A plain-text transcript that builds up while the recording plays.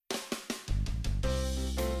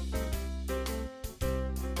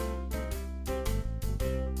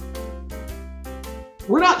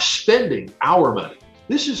we're not spending our money.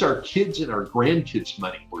 This is our kids and our grandkids'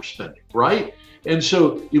 money we're spending, right? And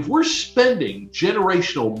so if we're spending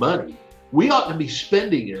generational money, we ought to be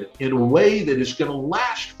spending it in a way that is going to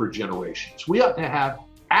last for generations. We ought to have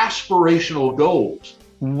aspirational goals.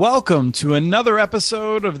 Welcome to another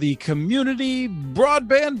episode of the Community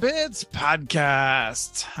Broadband Bits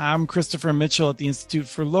podcast. I'm Christopher Mitchell at the Institute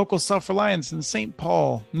for Local Self-Reliance in St.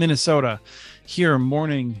 Paul, Minnesota, here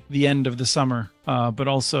mourning the end of the summer, but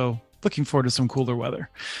also looking forward to some cooler weather.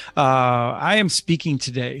 I am speaking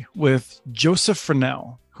today with Joseph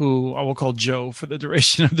Fresnel, who I will call Joe for the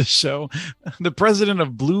duration of the show, the president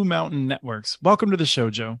of Blue Mountain Networks. Welcome to the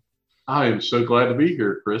show, Joe. I am so glad to be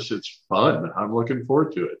here, Chris. It's fun. I'm looking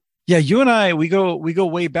forward to it. Yeah, you and I, we go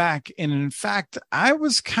way back. And in fact, I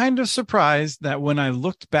was kind of surprised that when I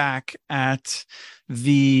looked back at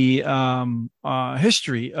the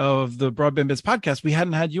history of the Broadband Bits podcast, we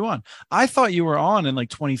hadn't had you on. I thought you were on in like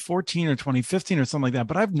 2014 or 2015 or something like that,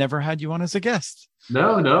 but I've never had you on as a guest.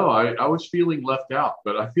 No, I was feeling left out,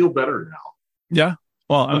 but I feel better now. Yeah.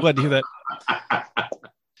 Well, I'm glad to hear that.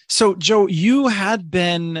 So, Joe, you had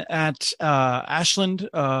been at Ashland,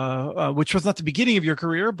 which was not the beginning of your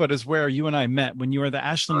career, but is where you and I met when you were at the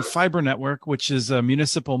Ashland Fiber Network, which is a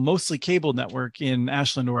municipal, mostly cable network in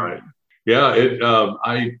Ashland, Oregon. Right. Yeah,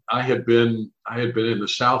 I had been in the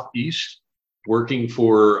Southeast working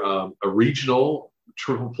for a regional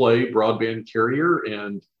triple play broadband carrier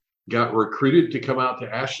and got recruited to come out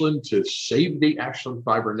to Ashland to save the Ashland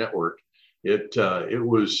Fiber Network. It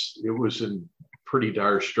was in pretty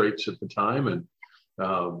dire straits at the time, and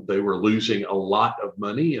they were losing a lot of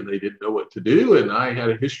money and they didn't know what to do. And I had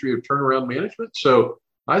a history of turnaround management. So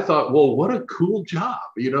I thought, well, what a cool job,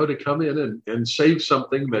 to come in and save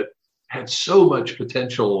something that had so much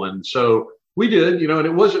potential. And so we did, and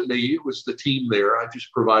it wasn't me, it was the team there. I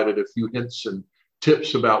just provided a few hints and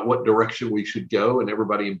tips about what direction we should go, and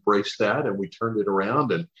everybody embraced that, and we turned it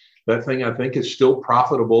around. And that thing, I think, is still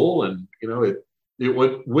profitable. And,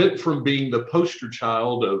 it went from being the poster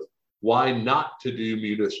child of why not to do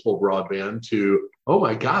municipal broadband to, oh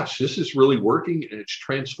my gosh, this is really working and it's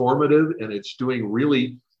transformative and it's doing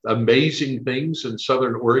really amazing things in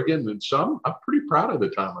Southern Oregon. And so I'm pretty proud of the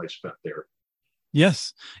time I spent there.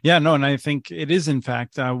 Yes. Yeah, no. And I think it is, in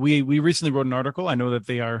fact, we recently wrote an article. I know that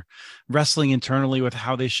they are wrestling internally with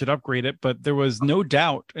how they should upgrade it, but there was no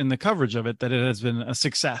doubt in the coverage of it that it has been a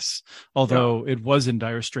success, although it was in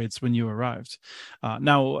dire straits when you arrived.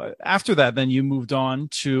 Now, after that, then you moved on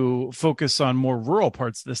to focus on more rural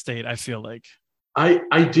parts of the state, I feel like.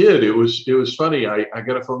 I did. It was funny. I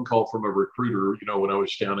got a phone call from a recruiter, when I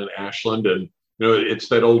was down in Ashland, and, it's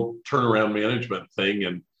that old turnaround management thing.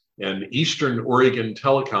 And Eastern Oregon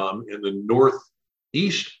Telecom in the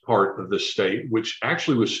northeast part of the state, which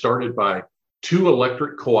actually was started by 2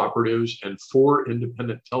 electric cooperatives and 4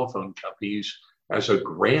 independent telephone companies as a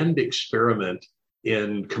grand experiment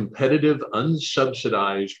in competitive,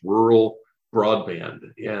 unsubsidized rural broadband.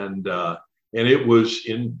 And it was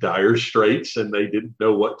in dire straits and they didn't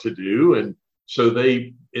know what to do. And so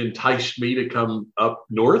they enticed me to come up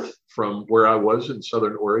north from where I was in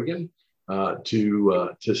Southern Oregon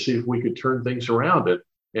to see if we could turn things around. And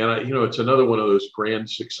it's another one of those grand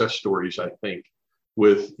success stories, I think,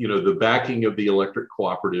 with, the backing of the electric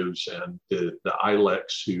cooperatives and the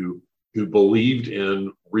ILECs who believed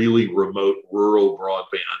in really remote rural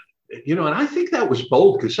broadband. And I think that was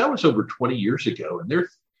bold because that was over 20 years ago. And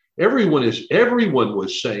everyone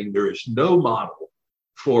was saying there is no model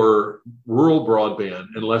for rural broadband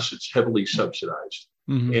unless it's heavily subsidized.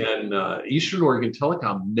 Mm-hmm. And Eastern Oregon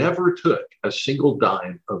Telecom never took a single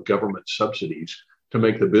dime of government subsidies to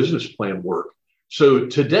make the business plan work. So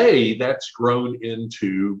today that's grown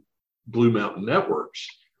into Blue Mountain Networks.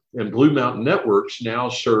 And Blue Mountain Networks now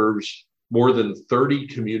serves more than 30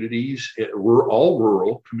 communities. We're all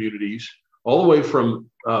rural communities, all the way from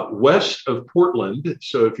west of Portland.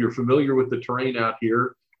 So if you're familiar with the terrain out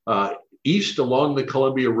here, east along the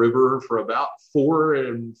Columbia River for about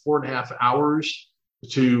 4.5 hours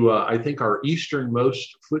to, I think our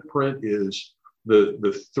easternmost footprint is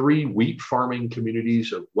the 3 wheat farming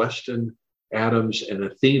communities of Weston, Adams, and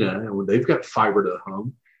Athena. And they've got fiber to the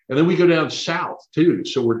home. And then we go down south too.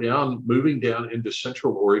 So we're moving down into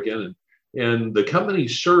Central Oregon. And the company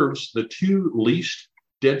serves the 2 least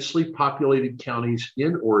densely populated counties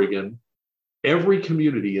in Oregon, every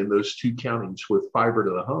community in those 2 counties with fiber to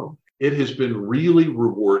the home. It has been really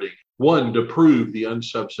rewarding, 1, to prove the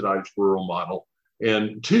unsubsidized rural model,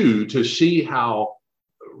 and 2, to see how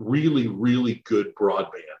really, really good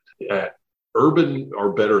broadband at urban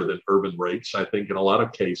or better than urban rates, I think in a lot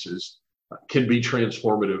of cases, can be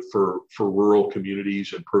transformative for rural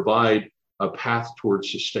communities and provide a path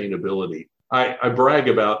towards sustainability. I brag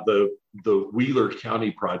about the Wheeler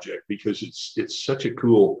County project because it's such a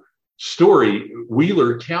cool story.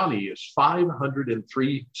 Wheeler County is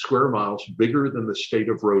 503 square miles bigger than the state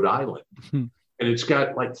of Rhode Island. And it's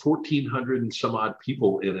got like 1,400 and some odd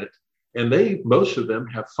people in it. And most of them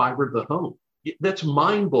have fiber to the home. That's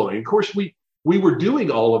mind blowing. Of course, we were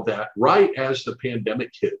doing all of that right as the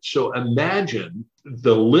pandemic hit. So imagine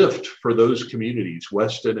the lift for those communities,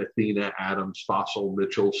 Weston, Athena, Adams, Fossil,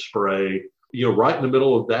 Mitchell, Spray, right in the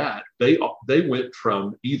middle of that, they went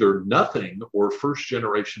from either nothing or first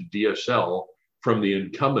generation DSL from the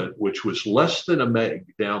incumbent, which was less than a meg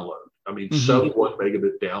download. I mean, sub 1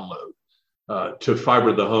 megabit download to fiber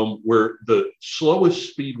to the home, where the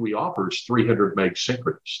slowest speed we offer is 300 meg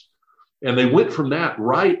synchronous. And they went from that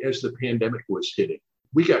right as the pandemic was hitting.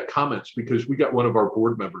 We got comments because we got one of our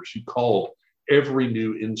board members who called every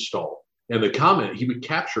new install. And the comment, he would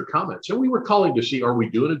capture comments. And we were calling to see, are we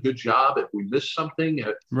doing a good job? Have we missed something?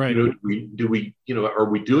 Right. Are we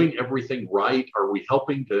doing everything right? Are we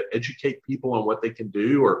helping to educate people on what they can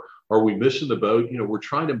do? Or are we missing the boat? We're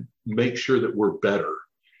trying to make sure that we're better.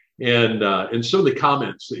 And some of the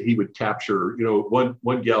comments that he would capture,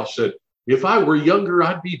 one gal said, if I were younger,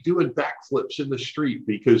 I'd be doing backflips in the street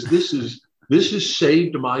because this has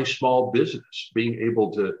saved my small business, being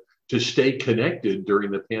able to stay connected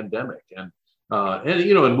during the pandemic.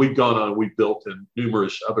 And we've gone on, we've built in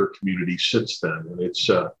numerous other communities since then. And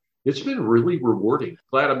it's been really rewarding.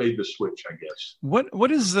 Glad I made the switch, I guess.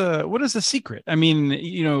 What is the secret? I mean,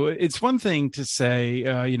 it's one thing to say,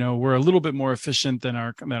 we're a little bit more efficient than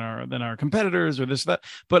our competitors or this, that,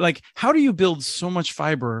 but like, how do you build so much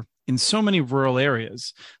fiber in so many rural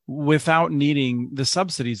areas without needing the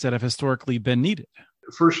subsidies that have historically been needed?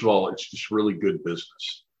 First of all, it's just really good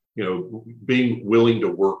business. Being willing to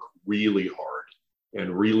work really hard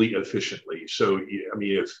and really efficiently. So, I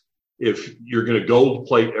mean, if you're going to gold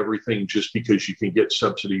plate everything just because you can get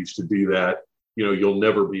subsidies to do that, you'll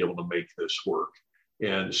never be able to make this work.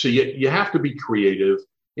 And so you have to be creative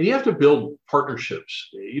and you have to build partnerships,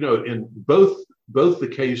 in both the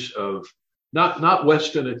case of not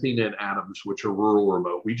Weston, Athena, and Adams, which are rural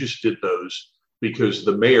remote. We just did those because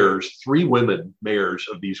the mayors, 3 women mayors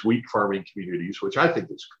of these wheat farming communities, which I think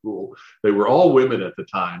is cool. They were all women at the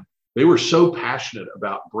time. They were so passionate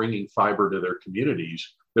about bringing fiber to their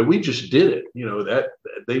communities that we just did it. That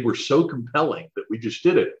they were so compelling that we just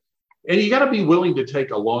did it. And you got to be willing to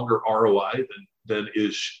take a longer ROI than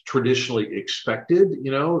is traditionally expected.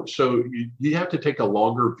 So you have to take a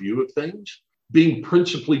longer view of things. Being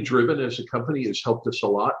principally driven as a company has helped us a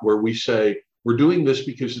lot, where we say, we're doing this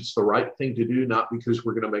because it's the right thing to do, not because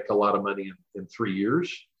we're going to make a lot of money in 3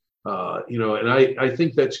 years. And I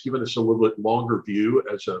think that's given us a little bit longer view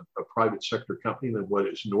as a private sector company than what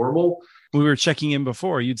is normal. We were checking in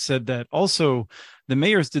before. You'd said that also the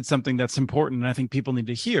mayors did something that's important, and I think people need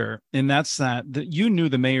to hear. And that's that you knew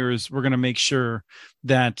the mayors were going to make sure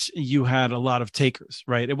that you had a lot of takers,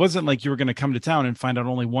 right? It wasn't like you were going to come to town and find out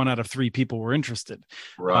only 1 out of 3 people were interested.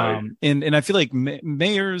 Right. And I feel like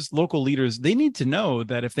mayors, local leaders, they need to know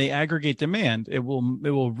that if they aggregate demand, it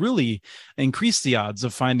will really increase the odds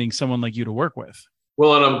of finding someone like you to work with.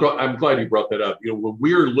 Well, and I'm glad you brought that up. When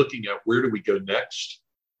we're looking at where do we go next,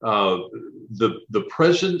 the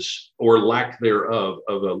presence or lack thereof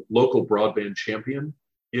of a local broadband champion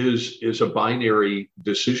is a binary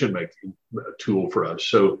decision-making tool for us.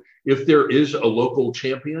 So if there is a local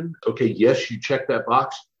champion, okay, yes, you check that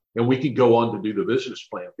box and we can go on to do the business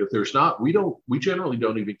plan. If there's not, we generally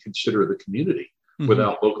don't even consider the community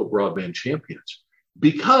without local broadband champions,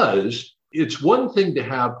 because it's one thing to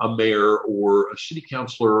have a mayor or a city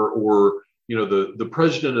councilor or the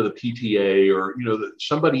president of the PTA or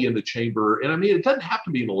somebody in the chamber. And I mean, it doesn't have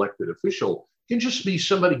to be an elected official. It can just be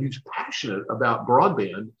somebody who's passionate about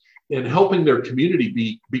broadband and helping their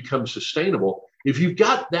community become sustainable. If you've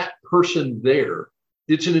got that person there,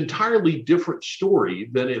 it's an entirely different story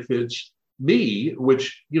than if it's me,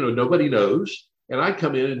 which nobody knows, and I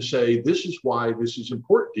come in and say, this is why this is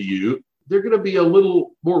important to you. They're going to be a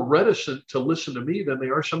little more reticent to listen to me than they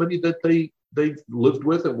are somebody that they've lived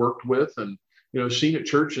with and worked with and, seen at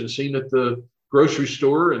church and seen at the grocery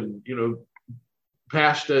store and,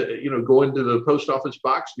 past, going to the post office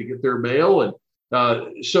box to get their mail.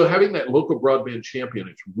 And so having that local broadband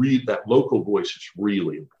champion, that local voice is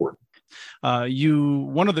really important.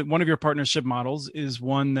 One of your partnership models is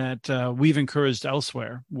one that we've encouraged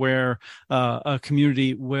elsewhere, where a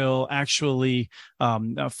community will actually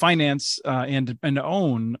finance and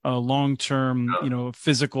own a long-term,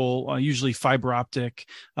 physical, usually fiber optic,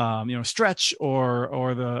 stretch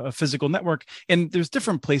or a physical network. And there's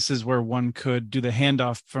different places where one could do the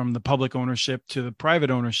handoff from the public ownership to the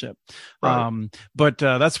private ownership. Right. But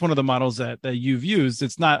that's one of the models that you've used.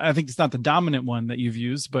 I think it's not the dominant one that you've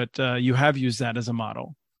used, but you have used that as a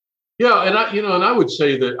model. Yeah, and I would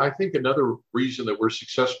say that I think another reason that we're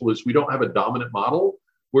successful is we don't have a dominant model.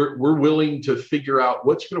 We're willing to figure out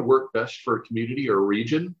what's going to work best for a community or a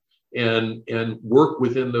region, and work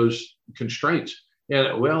within those constraints.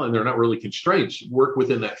 And they're not really constraints. Work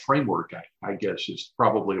within that framework, I guess, is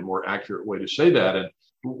probably a more accurate way to say that. And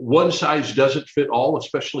one size doesn't fit all,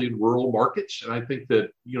 especially in rural markets. And I think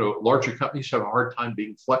that larger companies have a hard time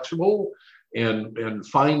being flexible and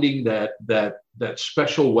finding that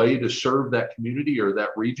special way to serve that community or that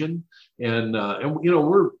region. And I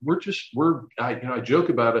joke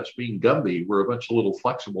about us being Gumby. We're a bunch of little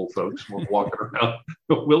flexible folks. We're walking around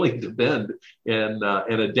willing to bend and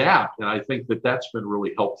adapt. And I think that that's been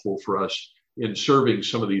really helpful for us in serving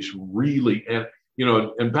some of these really, and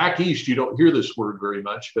back east, you don't hear this word very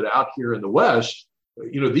much, but out here in the West,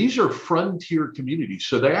 these are frontier communities.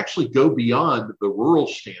 So they actually go beyond the rural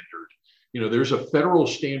standard. There's a federal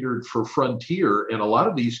standard for frontier, and a lot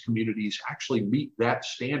of these communities actually meet that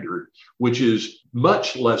standard, which is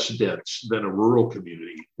much less dense than a rural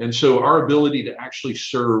community. And so our ability to actually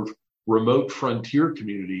serve remote frontier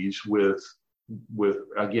communities with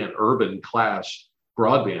again, urban class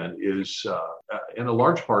broadband is in a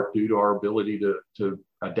large part due to our ability to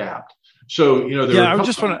adapt. So,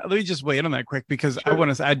 let me just weigh in on that quick, because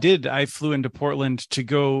sure. I flew into Portland to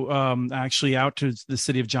go actually out to the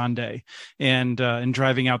city of John Day and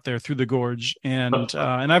driving out there through the gorge. And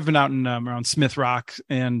I've been out in around Smith Rock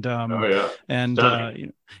and and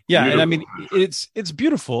I mean, it's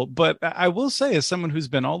beautiful, but I will say, as someone who's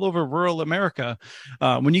been all over rural America,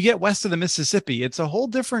 when you get west of the Mississippi, it's a whole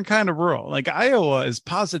different kind of rural. Like Iowa is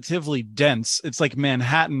positively dense. It's like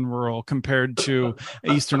Manhattan rural compared to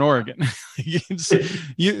Eastern Oregon.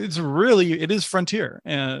 It is frontier.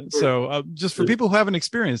 And so just for people who haven't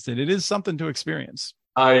experienced it, it is something to experience.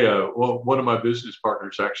 One of my business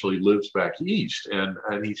partners actually lives back east, and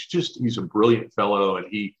he's a brilliant fellow, and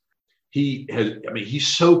he's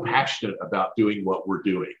so passionate about doing what we're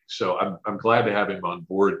doing. So I'm glad to have him on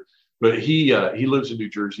board. But he lives in New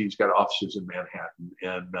Jersey. He's got offices in Manhattan.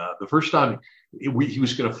 And the first time he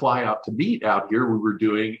was going to fly out to meet out here, we were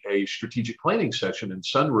doing a strategic planning session in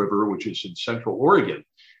Sun River, which is in Central Oregon. And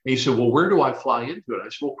he said, well, where do I fly into it? I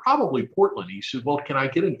said, well, probably Portland. He said, well, can I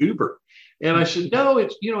get an Uber? And I said, no,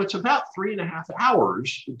 it's about 3.5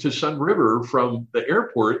 hours to Sun River from the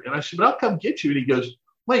airport. And I said, but I'll come get you. And he goes,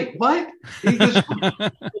 wait, what? He goes,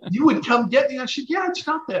 you would come get me? I said, yeah, it's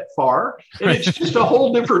not that far. And it's just a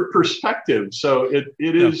whole different perspective. So it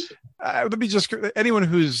is. Let me just, anyone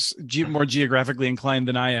who's more geographically inclined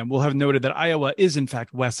than I am will have noted that Iowa is in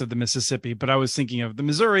fact west of the Mississippi, but I was thinking of the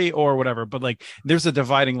Missouri or whatever, but like there's a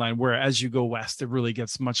dividing line where as you go west, it really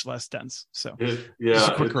gets much less dense. So just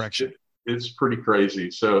a quick correction. It's pretty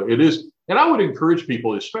crazy. So it is. And I would encourage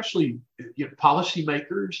people, especially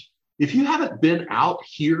policymakers, if you haven't been out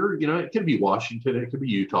here, it could be Washington, it could be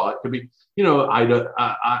Utah, it could be,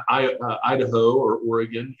 Idaho or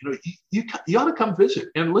Oregon, you ought to come visit.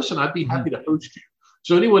 And listen, I'd be happy to host you.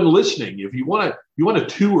 So anyone listening, if you want a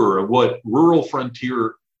tour of what rural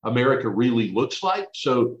frontier America really looks like.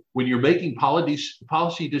 So when you're making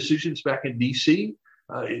policy decisions back in DC,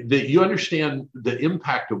 that you understand the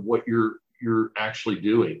impact of what you're actually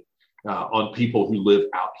doing on people who live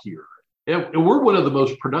out here. And we're one of the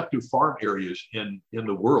most productive farm areas in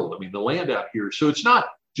the world. I mean, the land out here. So it's not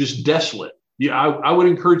just desolate. Yeah, I would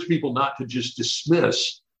encourage people not to just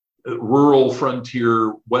dismiss rural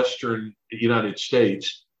frontier Western United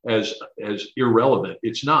States as irrelevant.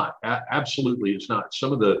 It's not. Absolutely, it's not.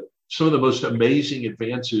 Some of the most amazing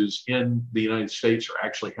advances in the United States are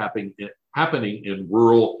actually happening in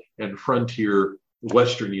rural and frontier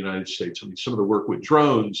Western United States. I mean, some of the work with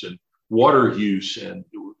drones and water use and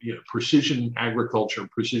precision agriculture and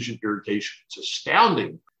precision irrigation. It's astounding.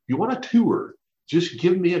 If you want a tour, just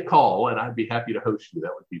give me a call and I'd be happy to host you. That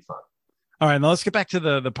would be fun. All right, now let's get back to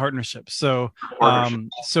the partnership. So,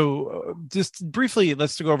 just briefly,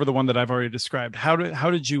 let's go over the one that I've already described. How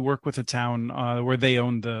did you work with a town where they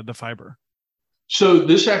owned the fiber? So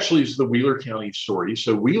this actually is the Wheeler County story.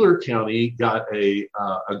 So Wheeler County got a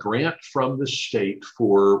grant from the state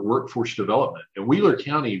for workforce development, and Wheeler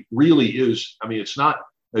County really is. I mean, it's not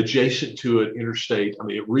adjacent to an interstate. I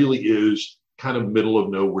mean, it really is kind of middle of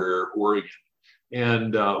nowhere, Oregon.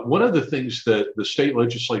 And one of the things that the state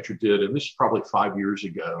legislature did, and this is probably 5 years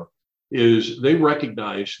ago, is they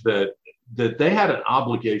recognized that they had an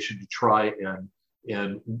obligation to try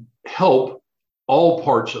and help all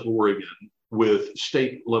parts of Oregon with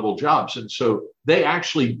state level jobs. And so they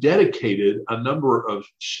actually dedicated a number of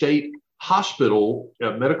state hospital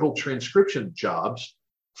medical transcription jobs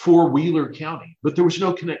for Wheeler County, but there was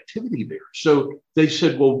no connectivity there. So they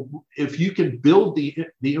said, well, if you can build the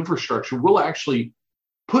infrastructure, we'll actually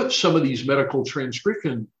put some of these medical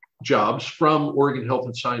transcription jobs from Oregon Health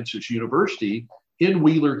and Sciences University in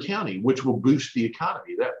Wheeler County, which will boost the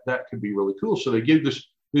economy. That could be really cool. So they gave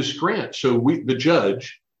this grant. So the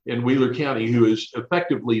judge in Wheeler County, who is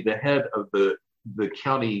effectively the head of the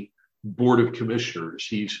county board of commissioners,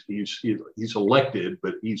 he's elected,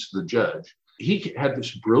 but he's the judge. He had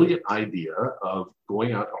this brilliant idea of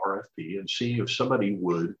going out to RFP and seeing if somebody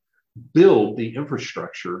would build the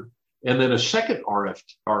infrastructure, and then a second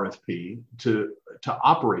RFP to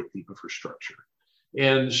operate the infrastructure.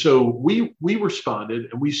 And so we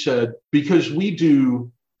responded and we said, because we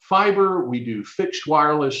do fiber, we do fixed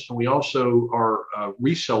wireless, and we also are a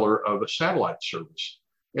reseller of a satellite service.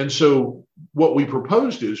 And so what we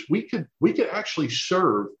proposed is we could actually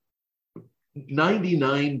serve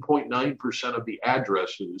 99.9% of the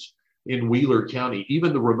addresses in Wheeler County,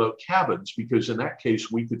 even the remote cabins, because in that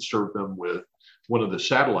case, we could serve them with one of the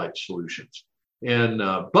satellite solutions. And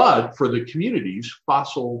but for the communities,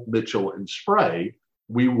 Fossil, Mitchell, and Spray,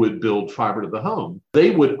 we would build fiber to the home.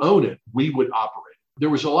 They would own it. We would operate. There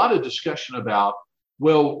was a lot of discussion about,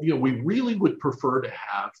 well, we really would prefer to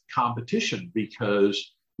have competition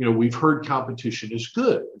because, we've heard competition is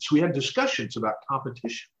good. And so we had discussions about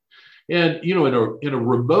competition. And, in a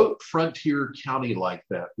remote frontier county like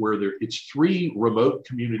that, where it's 3 remote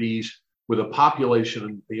communities with a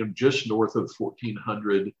population just north of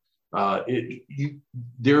 1,400,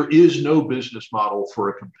 there is no business model for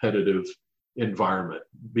a competitive environment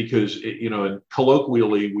because, and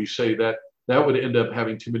colloquially, we say that would end up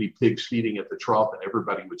having too many pigs feeding at the trough and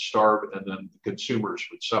everybody would starve and then the consumers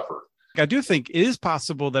would suffer. I do think it is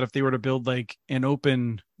possible that if they were to build like an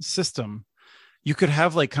open system, you could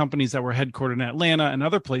have like companies that were headquartered in Atlanta and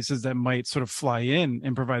other places that might sort of fly in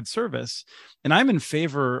and provide service. And I'm in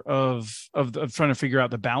favor of trying to figure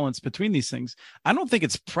out the balance between these things. I don't think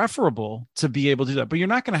it's preferable to be able to do that, but you're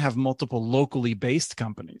not going to have multiple locally based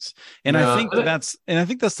companies. And I think that's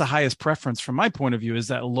the highest preference from my point of view is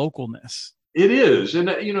that localness. It is. And,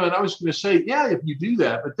 and I was going to say, yeah, if you do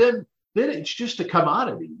that, but then it's just a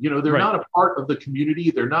commodity. They're right. Not a part of the community.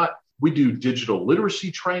 They're not. We do digital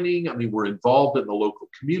literacy training. I mean, we're involved in the local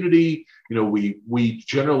community. We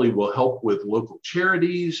generally will help with local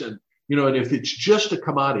charities. And, and if it's just a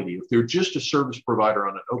commodity, if they're just a service provider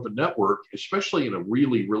on an open network, especially in a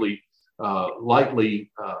really, really lightly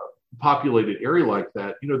populated area like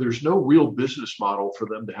that, there's no real business model for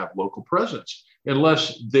them to have local presence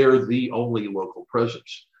unless they're the only local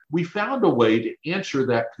presence. We found a way to answer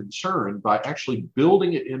that concern by actually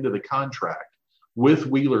building it into the contract with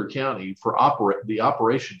Wheeler County for the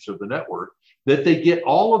operations of the network, that they get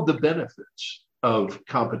all of the benefits of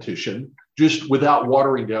competition just without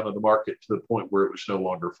watering down on the market to the point where it was no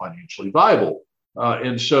longer financially viable.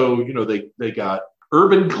 And so, they got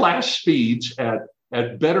urban class speeds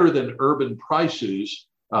at better than urban prices.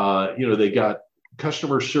 They got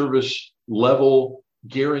customer service level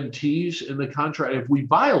guarantees in the contract. If we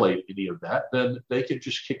violate any of that, then they can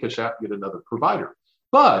just kick us out and get another provider.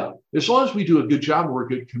 But as long as we do a good job and we're a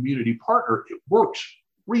good community partner, it works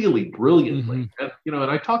really brilliantly. Mm-hmm.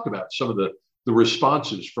 And I talked about some of the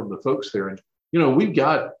responses from the folks there. And, we've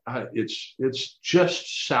got, it's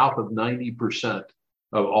just south of 90%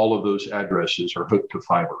 of all of those addresses are hooked to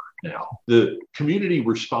fiber now. The community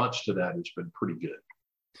response to that has been pretty good.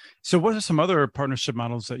 So what are some other partnership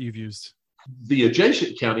models that you've used? The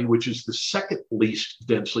adjacent county, which is the second least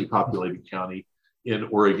densely populated county in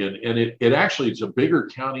Oregon, and it actually is a bigger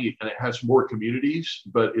county and it has more communities,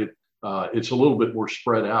 but it's a little bit more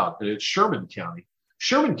spread out. And it's Sherman County.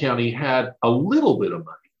 Sherman County had a little bit of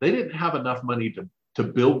money. They didn't have enough money to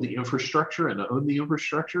build the infrastructure and own the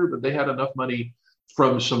infrastructure, but they had enough money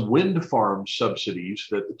from some wind farm subsidies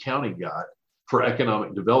that the county got for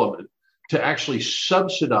economic development to actually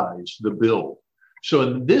subsidize the build. So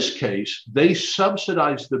in this case, they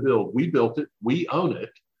subsidized the build. We built it, we own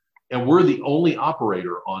it, and we're the only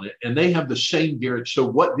operator on it. And they have the same guarantee. So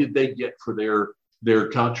what did they get for their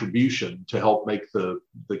contribution to help make the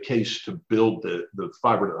case to build the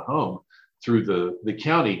fiber to the home through the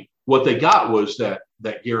county? What they got was that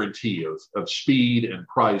that guarantee of speed and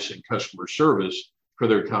price and customer service for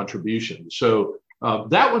their contribution. So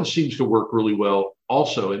that one seems to work really well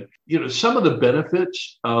also. And, some of the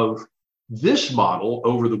benefits of this model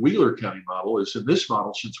over the Wheeler County model is in this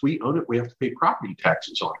model, since we own it, we have to pay property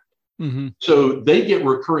taxes on it. Mm-hmm. So they get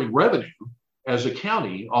recurring revenue as a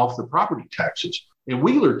county off the property taxes. In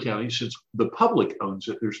Wheeler County, since the public owns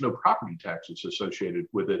it, there's no property taxes associated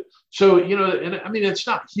with it. So, and I mean, it's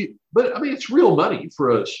not huge, but I mean, it's real money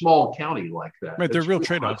for a small county like that. Right, they're real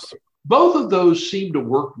trade-offs. Both of those seem to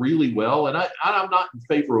work really well. And I'm not in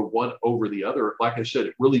favor of one over the other. Like I said,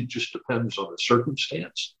 it really just depends on the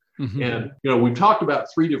circumstance. Mm-hmm. And, we've talked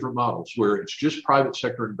about 3 different models where it's just private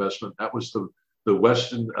sector investment. That was the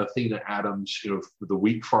Weston Athena Adams, the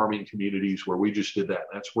wheat farming communities where we just did that.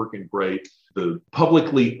 That's working great. The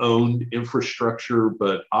publicly owned infrastructure,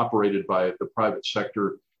 but operated by the private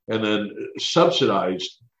sector, and then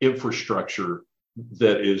subsidized infrastructure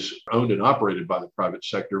that is owned and operated by the private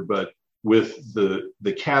sector, but with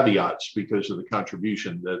the caveats because of the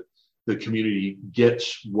contribution that the community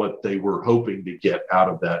gets what they were hoping to get out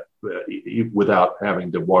of that without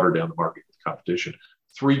having to water down the market with competition.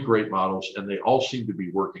 3 great models, and they all seem to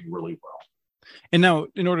be working really well. And now,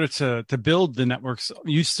 in order to build the networks,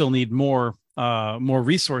 you still need more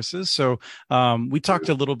resources. So we talked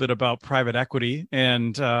a little bit about private equity,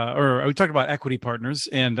 or we talked about equity partners,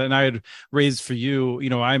 and I had raised for you.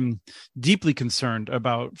 I'm deeply concerned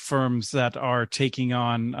about firms that are taking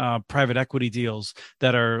on private equity deals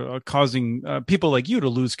that are causing people like you to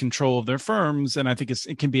lose control of their firms, and I think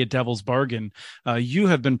it can be a devil's bargain. You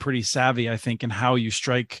have been pretty savvy, I think, in how you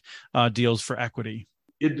strike deals for equity.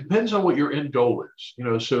 It depends on what your end goal is,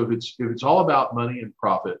 so if it's all about money and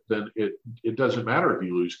profit, then it doesn't matter if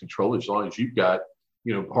you lose control, as long as you've got,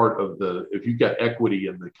 if you've got equity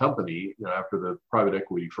in the company, after the private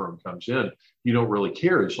equity firm comes in, you don't really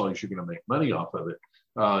care as long as you're going to make money off of it.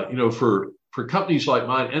 For companies like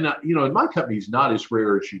mine, and and my company is not as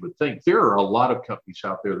rare as you would think. There are a lot of companies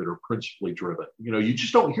out there that are principally driven. You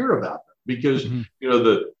just don't hear about them because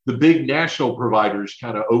the big national providers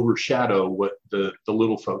kind of overshadow what the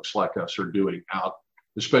little folks like us are doing out,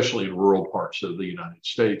 especially in rural parts of the United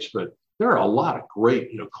States. But there are a lot of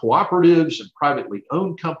great cooperatives and privately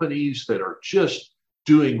owned companies that are just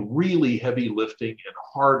doing really heavy lifting and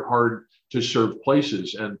hard to serve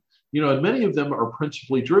places. And and many of them are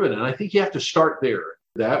principally driven. And I think you have to start there.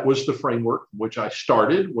 That was the framework from which I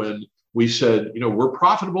started when we said, we're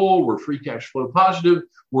profitable, we're free cash flow positive,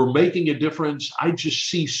 we're making a difference. I just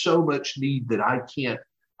see so much need that I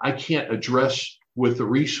can't address with the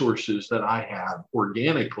resources that I have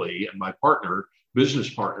organically, and my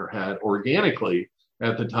business partner had organically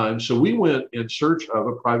at the time. So we went in search of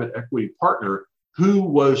a private equity partner who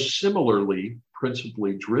was similarly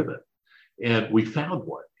principally driven. And we found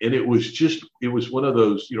one. And it was one of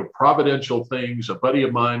those, providential things. A buddy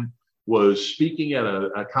of mine was speaking at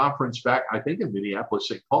a conference back, I think in Minneapolis,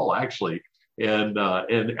 St. Paul, actually. And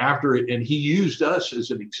he used us as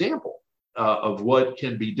an example of what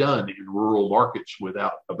can be done in rural markets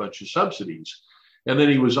without a bunch of subsidies. And then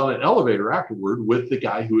he was on an elevator afterward with the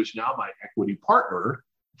guy who is now my equity partner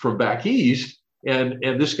from back east. And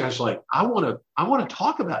this guy's like, I want to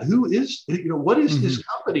talk about what is this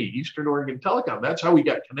company, Eastern Oregon Telecom. That's how we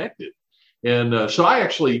got connected. And so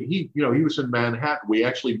he was in Manhattan. We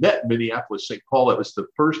actually met in Minneapolis, St. Paul. That was the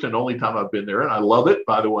first and only time I've been there. And I love it,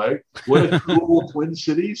 by the way. What a cool Twin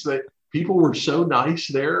Cities. That people were so nice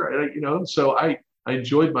there. And, so I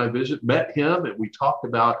enjoyed my visit, met him, and we talked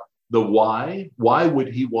about the why. Why would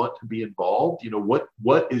he want to be involved?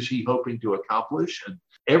 What is he hoping to accomplish? And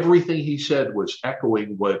everything he said was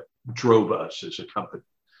echoing what drove us as a company.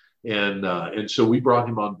 And so we brought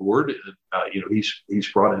him on board, and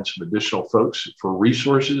he's brought in some additional folks for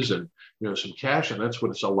resources and some cash, and that's what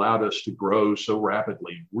has allowed us to grow so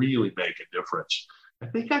rapidly, really make a difference. I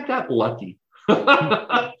think I got lucky.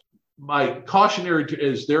 My cautionary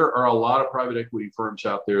is there are a lot of private equity firms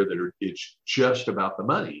out there that it's just about the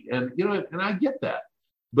money, and and I get that.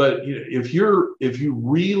 But if you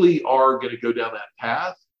really are going to go down that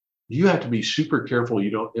path, you have to be super careful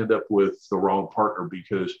you don't end up with the wrong partner,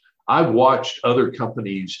 because I've watched other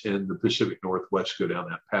companies in the Pacific Northwest go down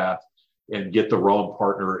that path and get the wrong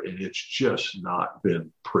partner, and it's just not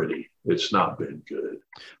been pretty. It's not been good.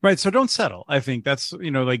 Right. So don't settle. I think that's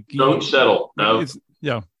don't settle. No.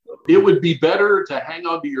 Yeah. It would be better to hang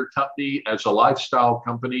on to your company as a lifestyle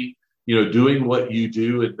company, doing what you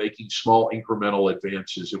do and making small incremental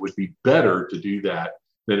advances. It would be better to do that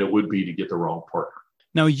than it would be to get the wrong partner.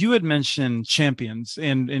 Now, you had mentioned champions,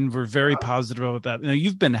 and we're very positive about that. Now,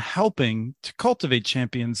 you've been helping to cultivate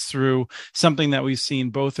champions through something that we've seen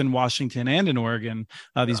both in Washington and in Oregon,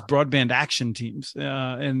 these broadband action teams.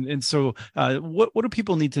 So what do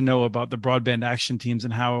people need to know about the broadband action teams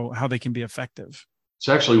and how they can be effective? It's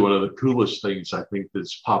actually one of the coolest things I think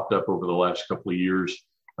that's popped up over the last couple of years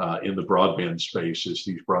in the broadband space is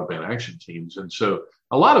these broadband action teams. And so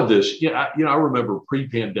a lot of this, I remember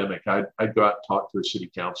pre-pandemic, I'd go out and talk to the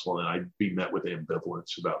city council and I'd be met with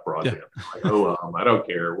ambivalence about broadband. Yeah. I don't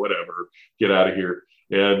care, whatever, get out of here.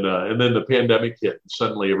 And then the pandemic hit and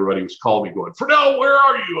suddenly everybody was calling me going, Fernell, where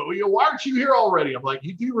are you? Why aren't you here already? I'm like,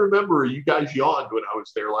 you do remember you guys yawned when I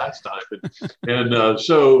was there last time.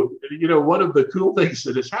 So, one of the cool things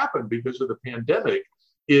that has happened because of the pandemic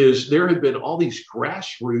is there have been all these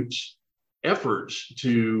grassroots efforts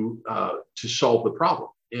to solve the problem.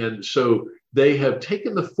 And so they have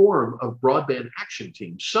taken the form of broadband action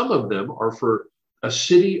teams. Some of them are for a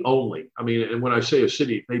city only. I mean, and when I say a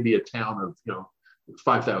city, it may be a town of,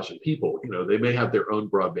 5,000 people. They may have their own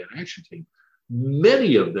broadband action team.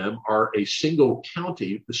 Many of them are a single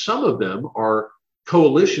county. Some of them are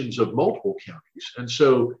coalitions of multiple counties. And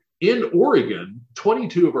so in Oregon,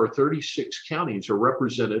 22 of our 36 counties are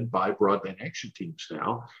represented by broadband action teams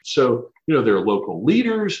now. So, they're local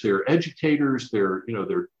leaders, they're educators, they're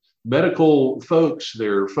medical folks,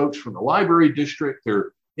 they're folks from the library district,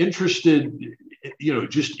 they're interested,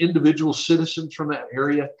 just individual citizens from that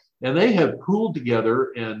area. And they have pooled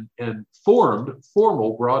together and formed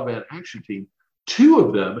formal broadband action team. Two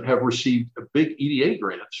of them have received big EDA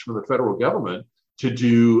grants from the federal government to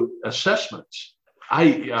do assessments.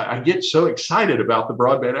 I get so excited about the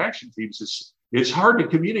broadband action teams. It's hard to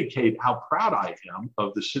communicate how proud I am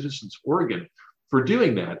of the citizens of Oregon for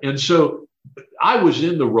doing that. And so I was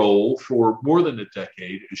in the role for more than a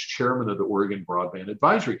decade as chairman of the Oregon Broadband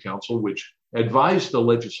Advisory Council, which advised the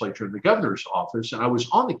legislature and the governor's office. And I was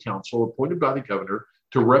on the council appointed by the governor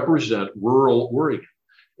to represent rural Oregon.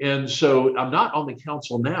 And so I'm not on the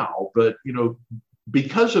council now, but,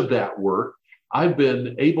 because of that work, I've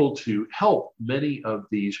been able to help many of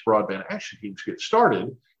these broadband action teams get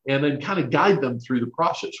started and then kind of guide them through the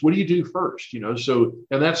process. What do you do first? And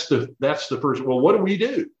that's the first, well, what do we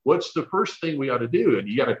do? What's the first thing we ought to do? And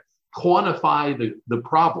you got to quantify the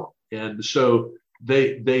problem. And so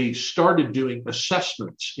they started doing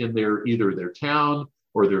assessments in either their town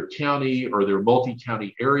or their county or their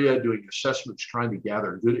multi-county area, doing assessments, trying to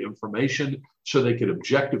gather good information so they could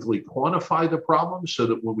objectively quantify the problem so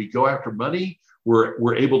that when we go after money,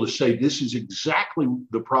 we're able to say, this is exactly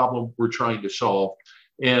the problem we're trying to solve.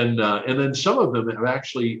 And then some of them have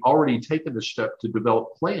actually already taken the step to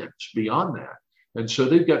develop plans beyond that. And so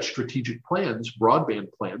they've got strategic plans, broadband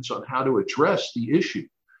plans on how to address the issue.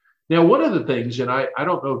 Now, one of the things, and I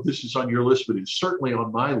don't know if this is on your list, but it's certainly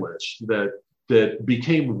on my list, that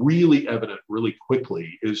became really evident really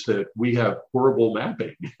quickly is that we have horrible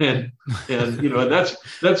mapping. And that's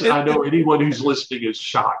I know anyone who's listening is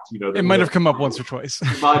shocked. It might have come up once or twice.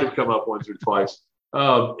 It might have come up once or twice.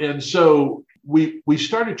 And so we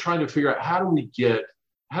started trying to figure out how do we get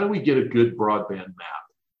a good broadband map?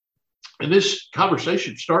 And this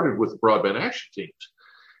conversation started with the broadband action teams.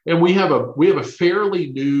 And we have a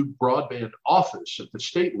fairly new broadband office at the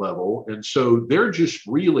state level. And so they're just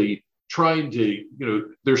really trying to,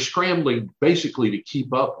 they're scrambling basically to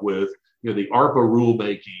keep up with, the ARPA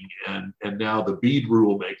rulemaking and now the BEAD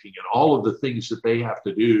rulemaking and all of the things that they have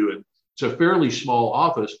to do. And it's a fairly small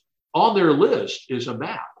office. On their list is a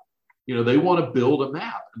map. They want to build a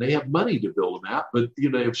map and they have money to build a map, but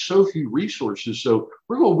they have so few resources. So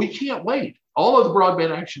we can't wait. All of the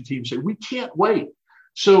broadband action teams say, we can't wait.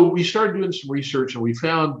 So we started doing some research and we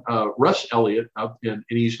found Russ Elliott and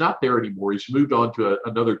he's not there anymore. He's moved on to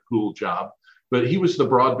another cool job, but he was the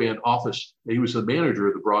broadband office. He was the manager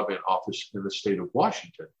of the broadband office in the state of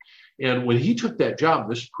Washington. And when he took that job,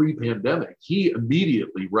 this pre-pandemic, he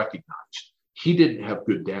immediately recognized he didn't have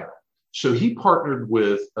good data. So he partnered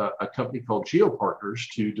with a company called GeoPartners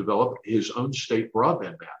to develop his own state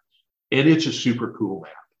broadband map. And it's a super cool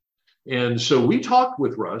map. And so we talked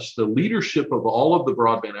with Russ. The leadership of all of the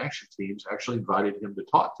broadband action teams actually invited him to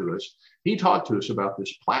talk to us. He talked to us about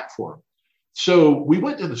this platform. So we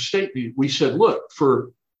went to the state. We said, look, for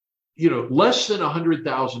less than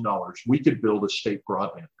 $100,000, we could build a state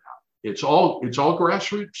broadband map. It's all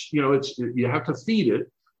grassroots. You have to feed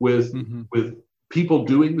it with people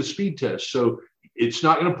doing the speed test. So it's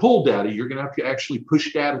not going to pull data. You're going to have to actually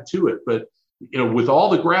push data to it. But with all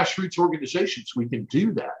the grassroots organizations, we can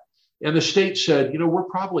do that. And the state said, we're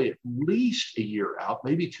probably at least a year out,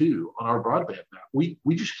 maybe two, on our broadband map. We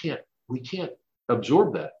just can't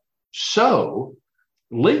absorb that. So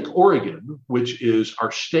Link Oregon, which is our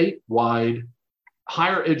statewide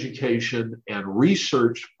higher education and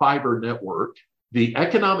research fiber network, the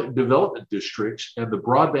economic development districts and the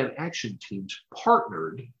broadband action teams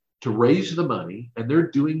partnered to raise the money, and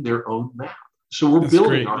they're doing their own map. So we're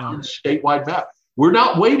building our own statewide map. We're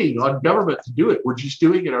not waiting on government to do it. We're just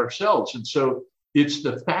doing it ourselves. And so it's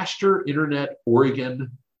the Faster Internet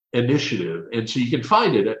Oregon initiative. And so you can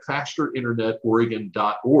find it at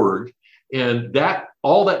fasterinternet.oregon.org. And that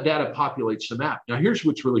all that data populates the map. Now, here's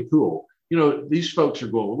what's really cool. These folks are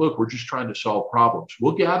going, well, look, we're just trying to solve problems.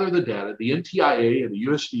 We'll gather the data. The NTIA and the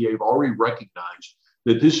USDA have already recognized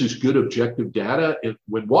that this is good objective data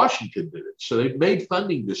when Washington did it. So they've made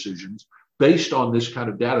funding decisions based on this kind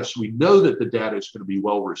of data. So we know that the data is going to be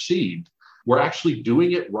well received. We're actually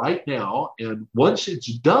doing it right now. And once it's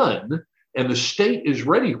done and the state is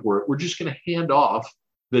ready for it, we're just going to hand off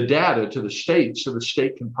the data to the state so the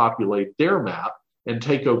state can populate their map and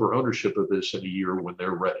take over ownership of this in a year when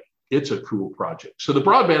they're ready. It's a cool project. So the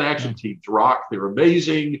broadband action teams rock. They're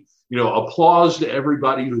amazing. Applause to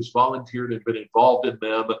everybody who's volunteered and been involved in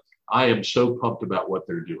them. I am so pumped about what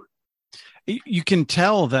they're doing. You can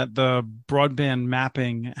tell that the broadband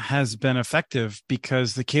mapping has been effective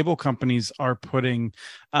because the cable companies are putting,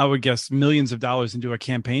 I would guess, millions of dollars into a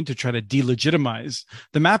campaign to try to delegitimize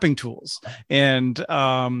the mapping tools. And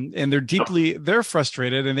they're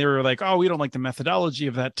frustrated, and they were like, oh, we don't like the methodology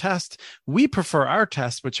of that test. We prefer our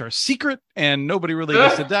tests, which are secret, and nobody really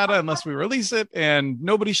gets the data unless we release it. And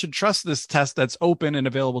nobody should trust this test that's open and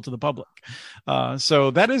available to the public. So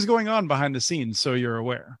that is going on behind the scenes. So you're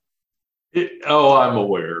aware. I'm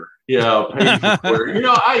aware. Yeah, painful aware.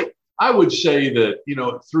 I would say that,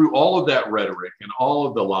 through all of that rhetoric and all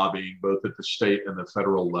of the lobbying, both at the state and the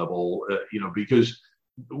federal level, because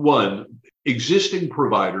one, existing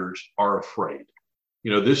providers are afraid.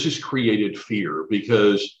 This has created fear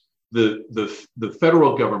because the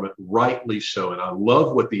federal government, rightly so, and I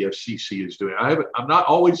love what the FCC is doing. I'm not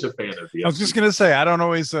always a fan of the FCC. I was just going to say, I don't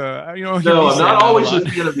always, No, I'm not always a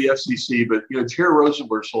fan of the FCC, but, Chair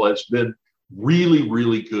Rosenworcel has been really,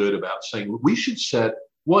 really good about saying we should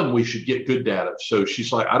get good data. So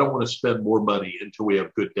she's like, I don't want to spend more money until we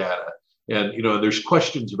have good data. And, there's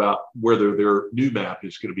questions about whether their new map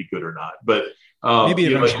is going to be good or not. But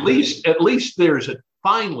maybe at least there's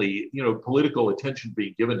finally, political attention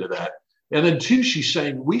being given to that. And then two, she's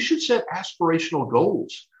saying we should set aspirational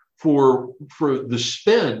goals for the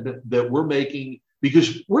spend that we're making,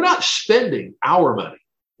 because we're not spending our money,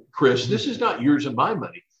 Chris. This is not yours and my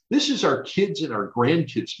money. This is our kids and our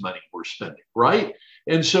grandkids' money we're spending, right?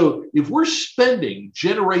 And so if we're spending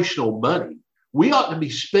generational money, we ought to be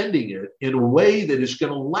spending it in a way that is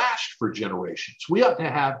going to last for generations. We ought to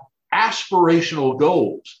have aspirational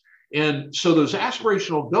goals. And so those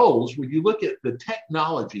aspirational goals, when you look at the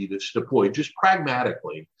technology that's deployed, just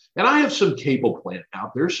pragmatically, and I have some cable plant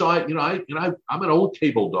out there, so I'm an old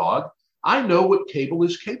cable dog. I know what cable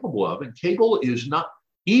is capable of, and cable is not,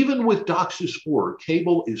 even with DOCSIS 4,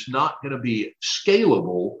 cable is not going to be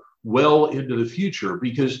scalable well into the future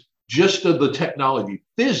because just of the technology.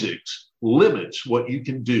 Physics limits what you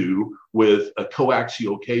can do with a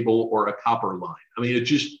coaxial cable or a copper line. I mean,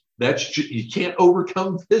 you can't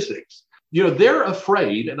overcome physics. They're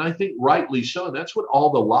afraid, and I think rightly so. And that's what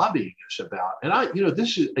all the lobbying is about. And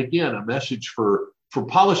this is, again, a message for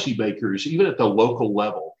policymakers, even at the local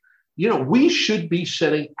level. We should be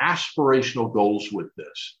setting aspirational goals with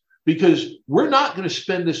this, because we're not going to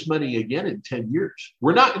spend this money again in 10 years.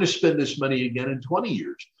 We're not going to spend this money again in 20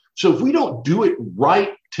 years. So if we don't do it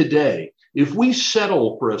right today, if we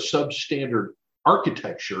settle for a substandard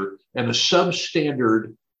architecture and a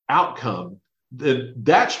substandard outcome, then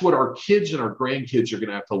that's what our kids and our grandkids are going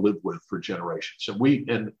to have to live with for generations.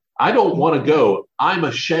 And I don't want to go, I'm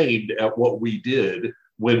ashamed at what we did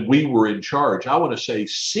when we were in charge. I want to say,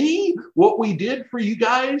 see what we did for you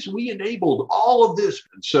guys? We enabled all of this.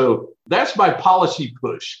 And so that's my policy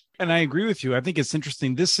push. And I agree with you. I think it's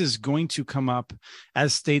interesting. This is going to come up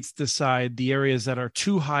as states decide the areas that are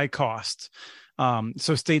too high cost.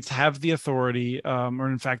 So states have the authority, or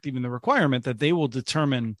in fact, even the requirement that they will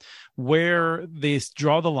determine where they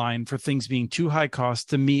draw the line for things being too high cost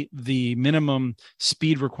to meet the minimum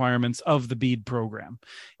speed requirements of the BEAD program.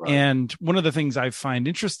 Right. And one of the things I find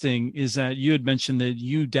interesting is that you had mentioned that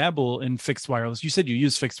you dabble in fixed wireless. You said you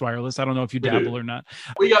use fixed wireless. I don't know if you dabble or not.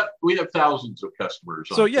 We have thousands of customers.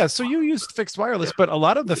 So you use fixed wireless, but a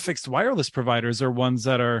lot of the fixed wireless providers are ones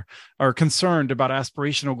that are concerned about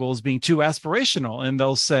aspirational goals being too aspirational. professional and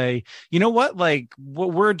they'll say, you know what, like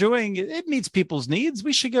what we're doing, it meets people's needs.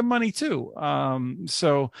 We should get money too.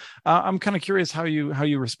 So I'm kind of curious how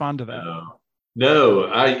you respond to that. No,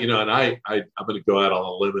 I'm going to go out on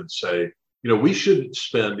a limb and say, we shouldn't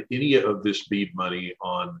spend any of this BEAD money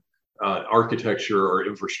on architecture or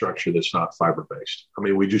infrastructure that's not fiber based. I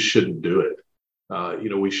mean, we just shouldn't do it.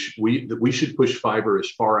 We should push fiber as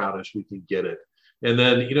far out as we can get it. And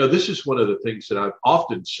then, this is one of the things that I've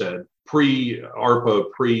often said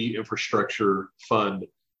pre-ARPA, pre-infrastructure fund,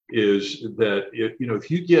 is that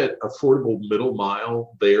if you get affordable middle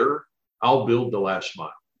mile there, I'll build the last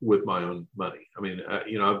mile with my own money. I mean,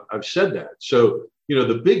 I've said that. So,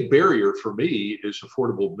 the big barrier for me is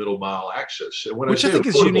affordable middle mile access. And which I think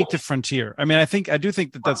is unique to Frontier. I mean, I do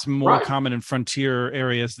think that that's more common in Frontier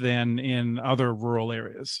areas than in other rural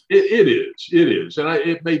areas. It is. And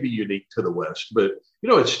it may be unique to the West, but,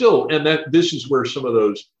 it's still, and that this is where some of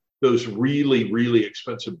those really, really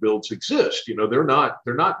expensive builds exist. They're not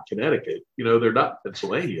in Connecticut, they're not in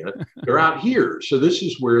Pennsylvania, they're out here. So this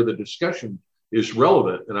is where the discussion is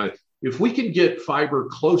relevant. And if we can get fiber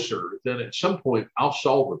closer, then at some point I'll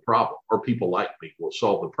solve the problem, or people like me will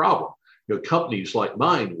solve the problem. Companies like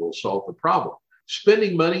mine will solve the problem.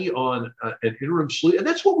 Spending money on an interim solution, and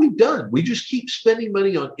that's what we've done. We just keep spending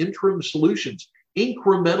money on interim solutions,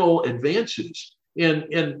 incremental advances. And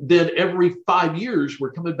then every 5 years,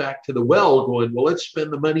 we're coming back to the well going, well, let's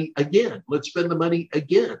spend the money again.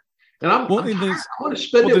 And I want to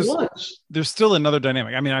spend it once. There's still another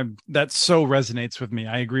dynamic. I mean, that so resonates with me.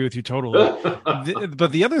 I agree with you totally.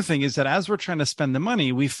 But the other thing is that as we're trying to spend the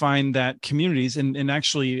money, we find that communities and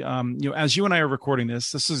actually, as you and I are recording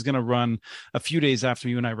this is going to run a few days after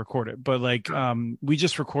you and I record it. But we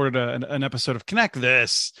just recorded an episode of Connect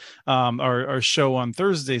This, our show on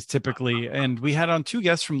Thursdays typically, and we had on two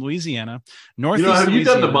guests from Louisiana, Northeast. Have Louisiana. You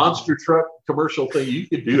done the monster truck commercial thing? You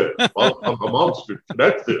could do it. I'm a monster.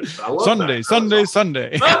 Connect This. I love Sunday.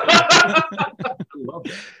 I love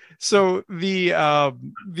that. So these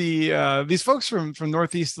folks from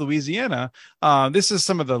Northeast Louisiana, this is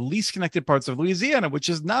some of the least connected parts of Louisiana, which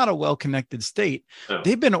is not a well-connected state. No.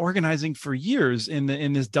 They've been organizing for years in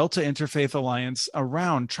this Delta Interfaith Alliance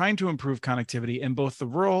around trying to improve connectivity in both the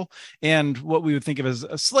rural and what we would think of as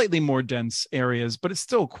a slightly more dense areas, but it's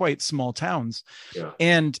still quite small towns. Yeah.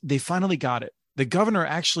 And they finally got it. The governor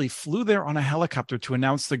actually flew there on a helicopter to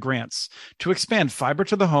announce the grants to expand fiber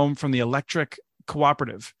to the home from the electric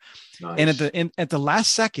cooperative. Nice. And at the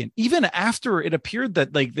last second, even after it appeared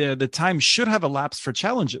that the time should have elapsed for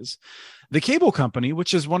challenges, the cable company,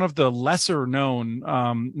 which is one of the lesser known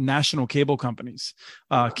national cable companies,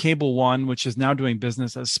 Cable One, which is now doing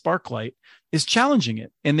business as Sparklight, is challenging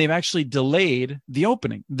it. And they've actually delayed the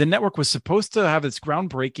opening. The network was supposed to have its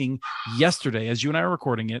groundbreaking yesterday, as you and I are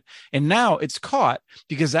recording it. And now it's caught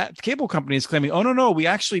because that cable company is claiming, oh, no, we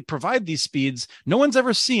actually provide these speeds. No one's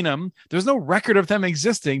ever seen them. There's no record of them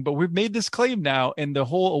existing, but we've made this claim now. And the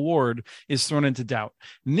whole award is thrown into doubt.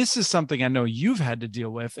 And this is something I know you've had to deal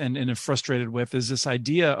with and are frustrated with, is this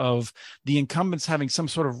idea of the incumbents having some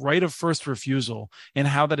sort of right of first refusal, and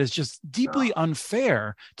how that is just deeply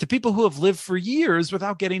unfair to people who have lived for years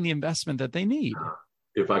without getting the investment that they need.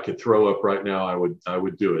 If I could throw up right now, I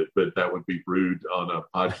would do it, but that would be rude on a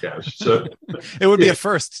podcast. So it would be a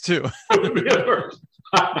first too. It would be a first.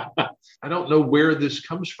 I don't know where this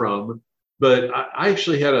comes from, but I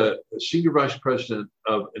actually had a senior vice president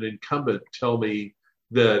of an incumbent tell me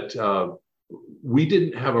that we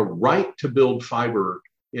didn't have a right to build fiber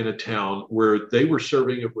in a town where they were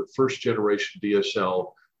serving it with first generation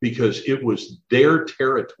DSL because it was their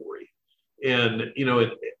territory. And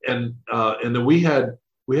and then we had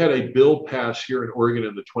a bill passed here in Oregon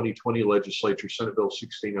in the 2020 legislature, Senate Bill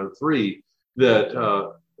 1603,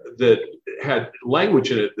 that had language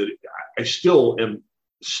in it that I still am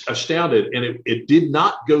astounded. And it did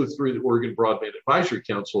not go through the Oregon Broadband Advisory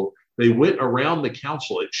Council. They went around the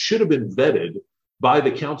council. It should have been vetted by the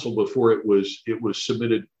council before it was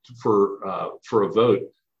submitted for a vote.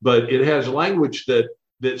 But it has language that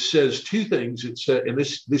says two things. It said, and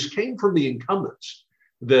this came from the incumbents,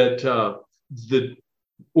 that the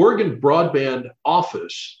Oregon Broadband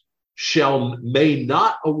Office may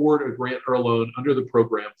not award a grant or a loan under the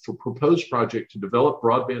program for proposed project to develop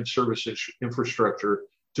broadband service infrastructure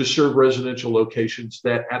to serve residential locations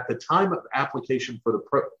that at the time of application for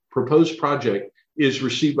the proposed project is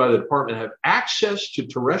received by the department have access to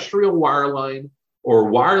terrestrial wireline or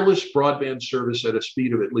wireless broadband service at a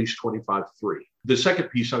speed of at least 25.3. The second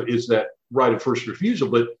piece is that right of first refusal.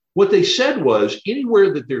 But what they said was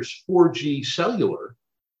anywhere that there's 4G cellular,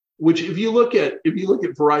 which if you look at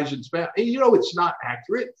Verizon's map, and it's not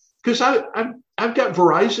accurate. because I've got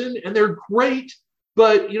Verizon and they're great,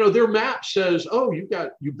 but their map says, oh, you've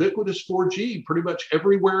got ubiquitous 4G pretty much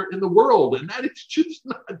everywhere in the world, and that is just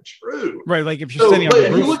not true. Right, like if you're standing on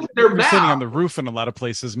the roof, look at their map, standing on the roof in a lot of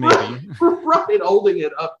places, maybe. Right, holding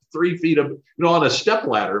it up 3 feet of, on a step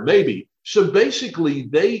ladder, maybe. So basically,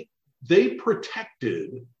 they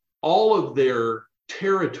protected all of their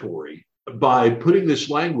territory by putting this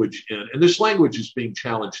language in, and this language is being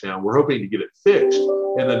challenged now. We're hoping to get it fixed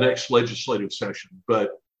in the next legislative session,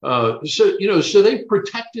 but. So they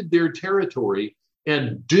protected their territory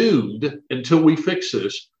and doomed, until we fix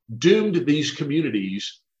this, doomed these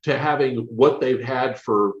communities to having what they've had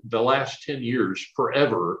for the last 10 years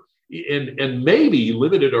forever, and maybe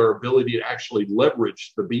limited our ability to actually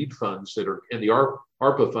leverage the BEAD funds that are and the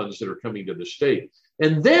ARPA funds that are coming to the state.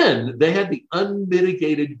 And then they had the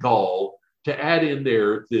unmitigated gall to add in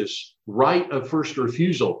there this right of first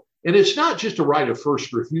refusal. And it's not just a right of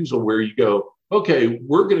first refusal where you go, okay,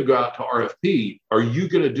 we're going to go out to RFP. Are you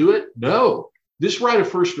going to do it? No. This right of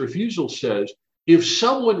first refusal says if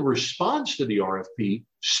someone responds to the RFP,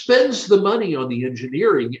 spends the money on the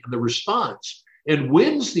engineering and the response, and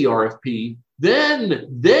wins the RFP, then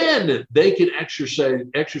they can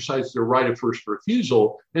exercise their right of first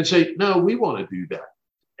refusal and say, no, we want to do that.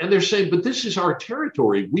 And they're saying, but this is our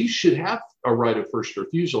territory. We should have a right of first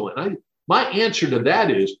refusal. And my answer to that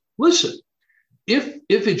is, listen, if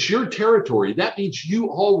it's your territory, that means you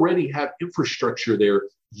already have infrastructure there.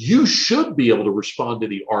 You should be able to respond to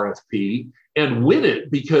the RFP and win it,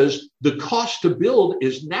 because the cost to build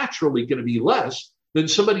is naturally going to be less than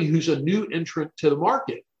somebody who's a new entrant to the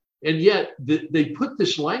market. And yet they put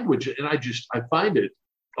this language, and I find it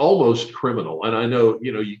almost criminal. And I know,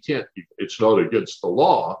 you can't, it's not against the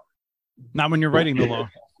law. Not when you're writing the law.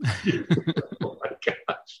 Oh my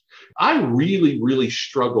gosh. I really, really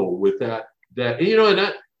struggle with that,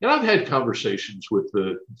 and I've had conversations with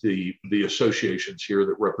the associations here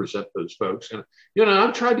that represent those folks. And,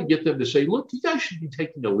 I've tried to get them to say, look, you guys should be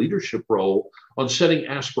taking a leadership role on setting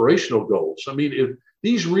aspirational goals. I mean, if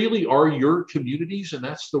these really are your communities and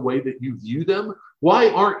that's the way that you view them, why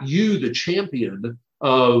aren't you the champion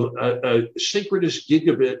of a synchronous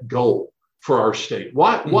gigabit goal for our state?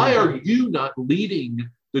 Why are you not leading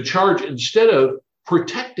the charge instead of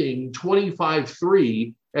protecting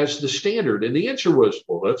 25.3 as the standard? And the answer was,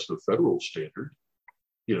 well, that's the federal standard.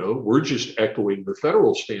 We're just echoing the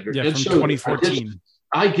federal standard. Yeah, and from so 2014.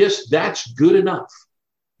 I guess that's good enough.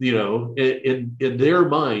 In their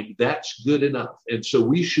mind, that's good enough. And so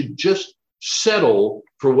we should just settle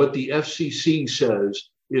for what the FCC says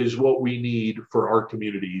is what we need for our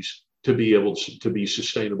communities to be able to be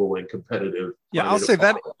sustainable and competitive. Yeah, I'll say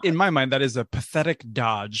that in my mind, that is a pathetic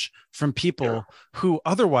dodge from people who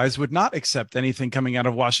otherwise would not accept anything coming out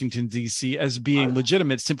of Washington, D.C. as being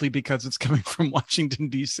legitimate simply because it's coming from Washington,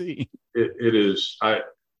 D.C. It is.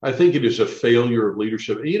 I think it is a failure of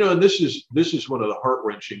leadership. And this is one of the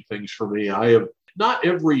heart-wrenching things for me. Not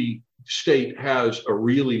every state has a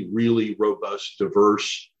really, really robust,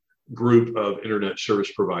 diverse group of internet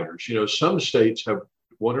service providers. Some states have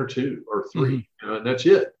one or two or three, and that's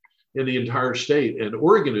it in the entire state. And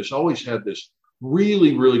Oregon has always had this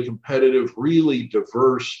really, really competitive, really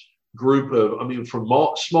diverse group of, from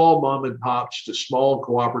small mom and pops to small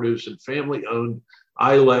cooperatives and family-owned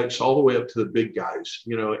ILECs all the way up to the big guys,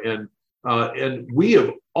 and we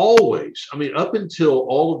have always, up until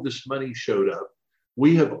all of this money showed up,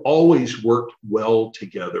 we have always worked well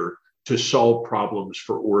together to solve problems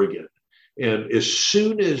for Oregon. And as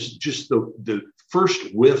soon as just the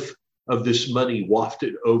first whiff of this money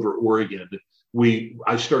wafted over Oregon,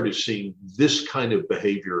 I started seeing this kind of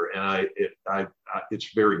behavior, and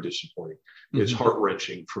it's very disappointing. Mm-hmm. It's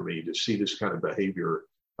heart-wrenching for me to see this kind of behavior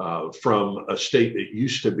from a state that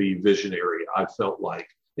used to be visionary. I felt like,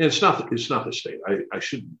 and it's not the state. I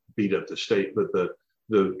shouldn't beat up the state, but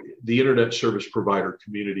the internet service provider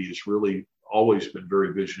community has really always been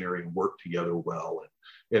very visionary and worked together well,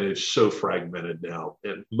 and it's so fragmented now,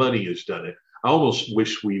 and money has done it. I almost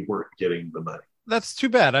wish we weren't getting the money. That's too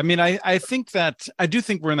bad. I do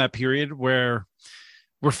think we're in that period where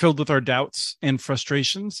we're filled with our doubts and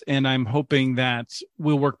frustrations, and I'm hoping that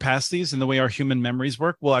we'll work past these, and the way our human memories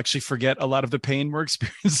work, we'll actually forget a lot of the pain we're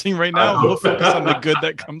experiencing right now, and we'll focus on the good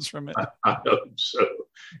that comes from it. I hope so.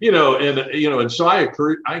 And so I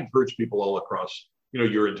encourage people all across,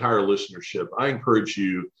 your entire listenership. I encourage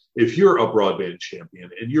you, if you're a broadband champion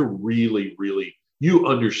and you're really, really, you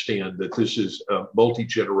understand that this is a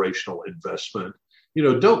multi-generational investment,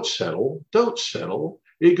 don't settle.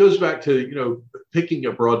 It goes back to, picking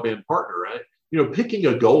a broadband partner, right? Picking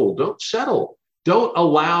a goal, don't settle. Don't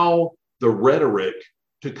allow the rhetoric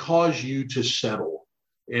to cause you to settle.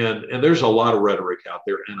 And there's a lot of rhetoric out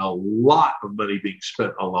there and a lot of money being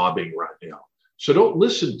spent on lobbying right now. So don't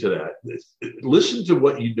listen to that. Listen to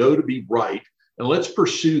what you know to be right, and let's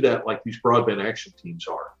pursue that like these broadband action teams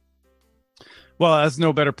are. Well, that's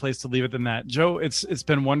no better place to leave it than that. Joe, it's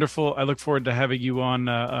been wonderful. I look forward to having you on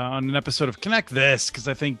an episode of Connect This, because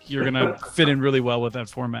I think you're going to fit in really well with that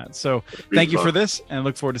format. So thank you for this, and I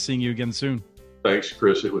look forward to seeing you again soon. Thanks,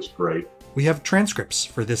 Chris. It was great. We have transcripts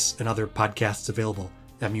for this and other podcasts available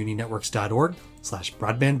at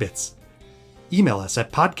muninetworks.org/broadbandbits. Email us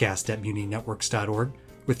at podcast@muninetworks.org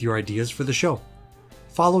with your ideas for the show.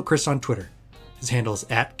 Follow Chris on Twitter. His handle is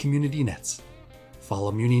 @CommunityNets.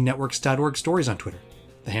 Follow muninetworks.org stories on Twitter.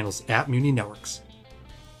 The handle's @muninetworks.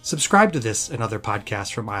 Subscribe to this and other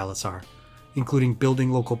podcasts from ILSR, including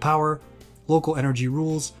Building Local Power, Local Energy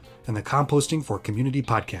Rules, and the Composting for Community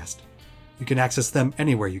podcast. You can access them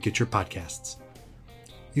anywhere you get your podcasts.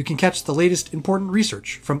 You can catch the latest important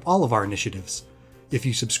research from all of our initiatives if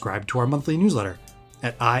you subscribe to our monthly newsletter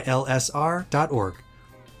at ilsr.org.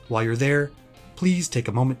 While you're there, please take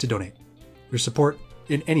a moment to donate. Your support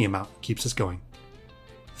in any amount keeps us going.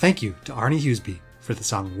 Thank you to Arnie Huseby for the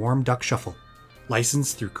song Warm Duck Shuffle,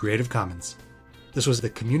 licensed through Creative Commons. This was the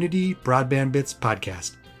Community Broadband Bits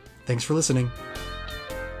podcast. Thanks for listening.